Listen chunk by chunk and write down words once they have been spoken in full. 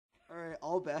Alright,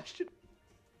 all Bastion.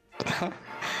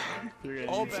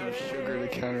 All Bastion. Sugar to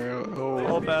counter out. Oh.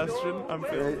 All Bastion. I'm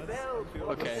feeling it.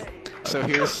 Okay. So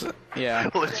here's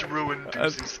Let's ruin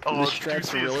Deuces.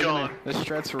 the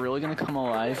strats are really gonna come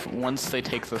alive once they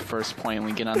take the first point and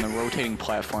we get on the rotating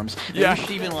platforms. Yeah. We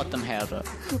should even let them have it.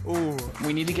 Ooh.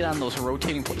 We need to get on those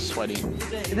rotating sweaty.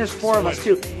 And there's 4 of us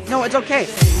too. No, it's okay.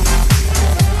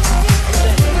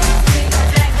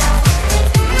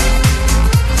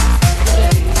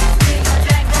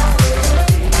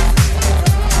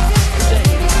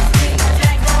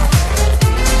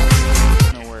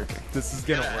 This is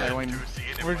gonna work.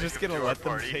 We're just gonna let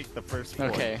them take the first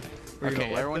point. Okay.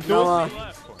 Okay, everyone.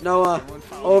 Noah,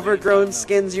 overgrown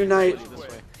skins unite.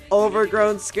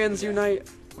 Overgrown skins unite.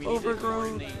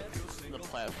 Overgrown. The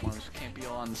platforms can't be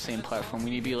all on the same platform.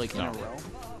 We need to be like in a row.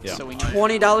 Yeah. So we need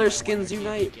 $20 skins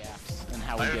unite. gaps and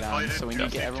how we get on. So we need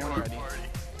to get everyone ready.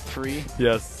 3.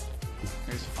 Yes.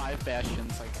 There's 5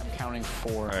 bastions. Like I'm counting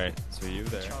 4. All right. So you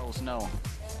there? Charles, no.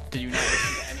 Did you not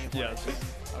listen to any of Yes.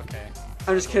 Okay.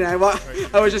 I'm just kidding. I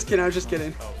was just kidding. I was just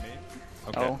kidding. Oh, me?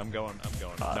 Okay, Oh. I'm going.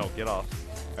 No, get off.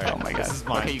 All right, Oh my god. This is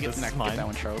mine. Okay, you get this the next. is mine. Get that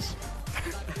one, Charles.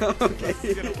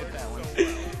 Okay. Get that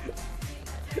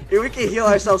one. We can heal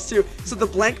ourselves too. So the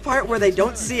blank part where they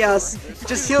don't see us,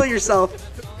 just heal yourself.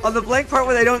 On the blank part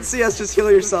where they don't see us, just heal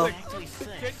yourself.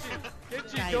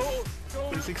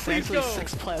 There's exactly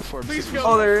 6 platforms. Please go.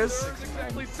 Oh, there is? There's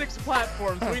exactly 6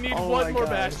 platforms. We need Oh one my more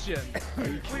God. bastion.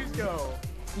 Please go.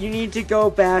 You need to go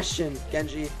Bastion,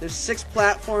 Genji. There's 6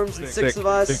 platforms and 6 of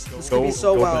us. Vic, This could be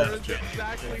so go well. There's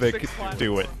exactly Vic, 6 platforms.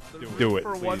 do it. Do it,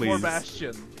 For one more please.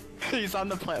 bastion. He's on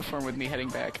the platform with me heading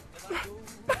back.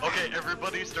 Okay,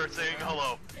 everybody start saying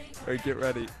hello. All right, get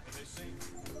ready.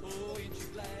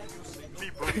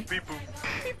 Beep boop, beep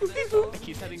boop.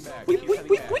 He's heading back. Wait, He's wait, heading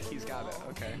wait, back. wait. He's got it.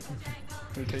 Okay.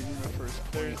 We're taking the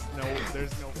first point.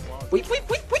 There's no flaws. Wait.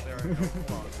 There are no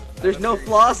flaws. There's no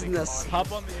flaws in this.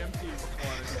 Hop on the empty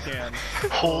one if you can.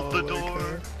 Hold the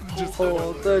door. Just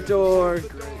hold the door.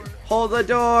 Hold the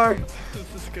door.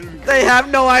 This is gonna be They have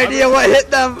no idea what hit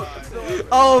them.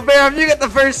 Oh, Baron, you get the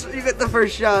first. You get the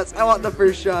first shots. I want the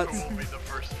first shots. Will be the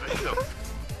first victim.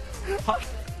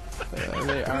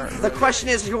 They are. The question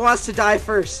is, who wants to die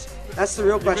first? That's the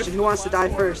real question. Who wants to die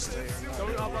first?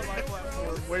 Don't hop on my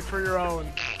platform. Wait for your own.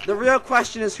 The real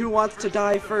question is, who wants to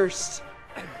die first?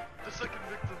 The second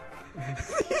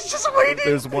victim. He's just waiting.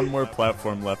 There's one more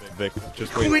platform left, Vic.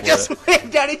 Just wait We for just it.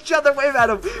 waved at each other. Wave at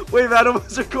him. Wave at him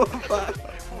as they're going by.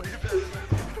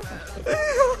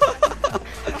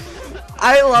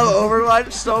 I love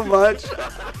Overwatch so much.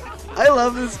 I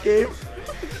love this game.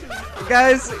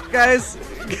 Guys,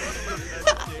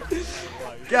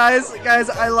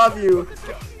 I love you.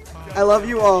 I love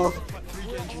you all.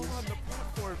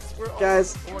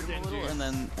 Guys, And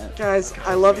then guys,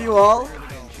 I love you all.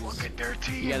 Look at their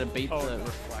team. you gotta bait the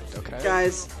reflect. Okay.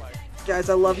 Guys,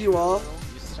 I love you all.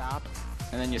 You stop,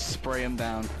 and then you spray him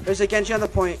down. There's a Genji on the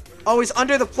point. Oh, he's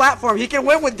under the platform. He can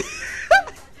win with.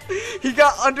 He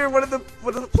got under one of the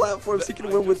platforms. He can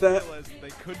win with that. They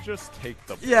could just take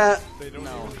them. Yeah. They don't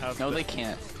No, even have no, to they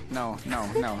can't. No.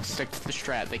 Stick to the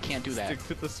strat. They can't do that. stick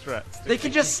to the strat. They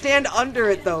can just stand under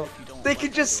it though. They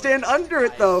can just stand under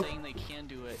it though. Saying they can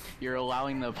do it, you're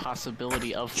allowing the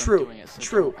possibility of them True. doing it. So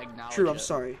True. don't acknowledge True. I'm it.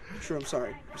 sorry. True. I'm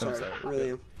sorry. I'm sorry. sorry. I really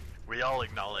am. We all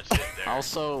acknowledge it there.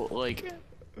 Also, like,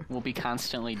 we'll be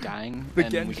constantly dying, The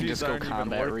and Genjis we can just go aren't even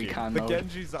combat working. recon The mode.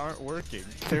 Genjis aren't working.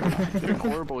 They're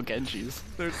horrible Genjis.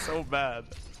 They're so bad.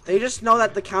 They just know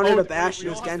that the counter to Bastion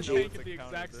we is all have to Genji. tank at the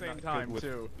exact They're same not time good with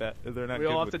too. that- They're not We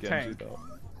all good have with to Genji tank. though.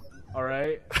 All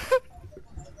right.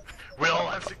 We all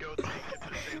have to go tank at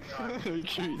the same time. Make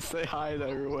sure you say hi to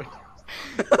everyone.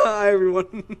 Hi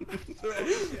everyone.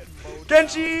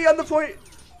 Genji on the point.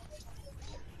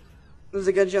 There's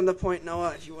a Genji on the point.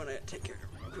 Noah, if you want to take care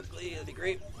of it quickly, that'd be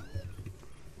great.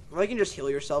 Well, you can just heal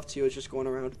yourself too. It's just going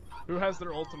around. Who has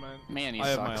their ultimate? Man, he I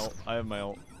have my sucks. ult. I have my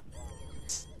ult.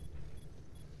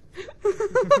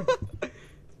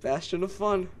 Bastion of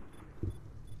fun.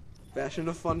 Bastion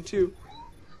of fun too.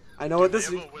 I know what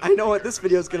this. I know what this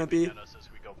video is gonna be. As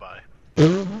we go by.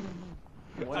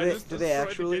 I just Do they destroyed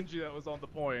actually? the Genji that was on the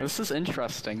point. This is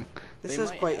interesting. This They is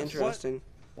might quite have- interesting.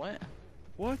 What?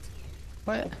 What?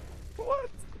 What? What?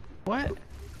 What?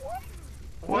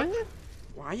 What?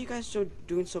 Why are you guys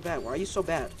doing so bad? Why are you so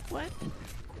bad? What?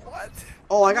 What?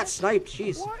 Oh, I got sniped.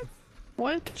 Jeez. What?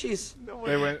 What? Jeez. No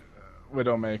They way. went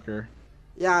Widowmaker.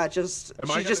 Yeah, Am I she's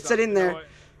gonna just die? sitting You know there. what?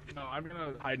 No, I'm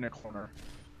gonna hide in a corner.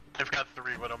 I've got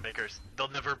 3 Widowmakers. They'll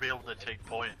never be able to take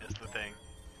point, is the thing.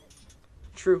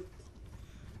 True.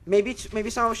 Maybe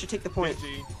someone should take the point.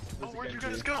 Genji. Oh, where'd you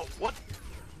guys go? What?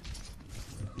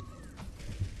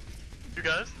 You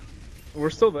guys?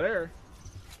 We're still there.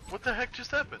 What the heck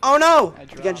just happened? Oh no! I The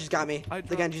dropped. Genji's got me. I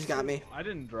The Genji's got me. I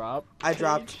didn't drop. I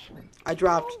dropped. I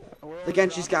dropped. The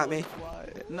Genji's got me.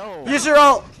 No. Use your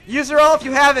ult! Use your ult if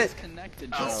you have it!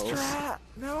 Connected, Oh. Joe.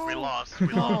 No. We lost. We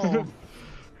No. lost.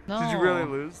 No. Did you really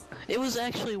lose? It was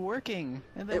actually working.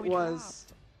 And then It we was.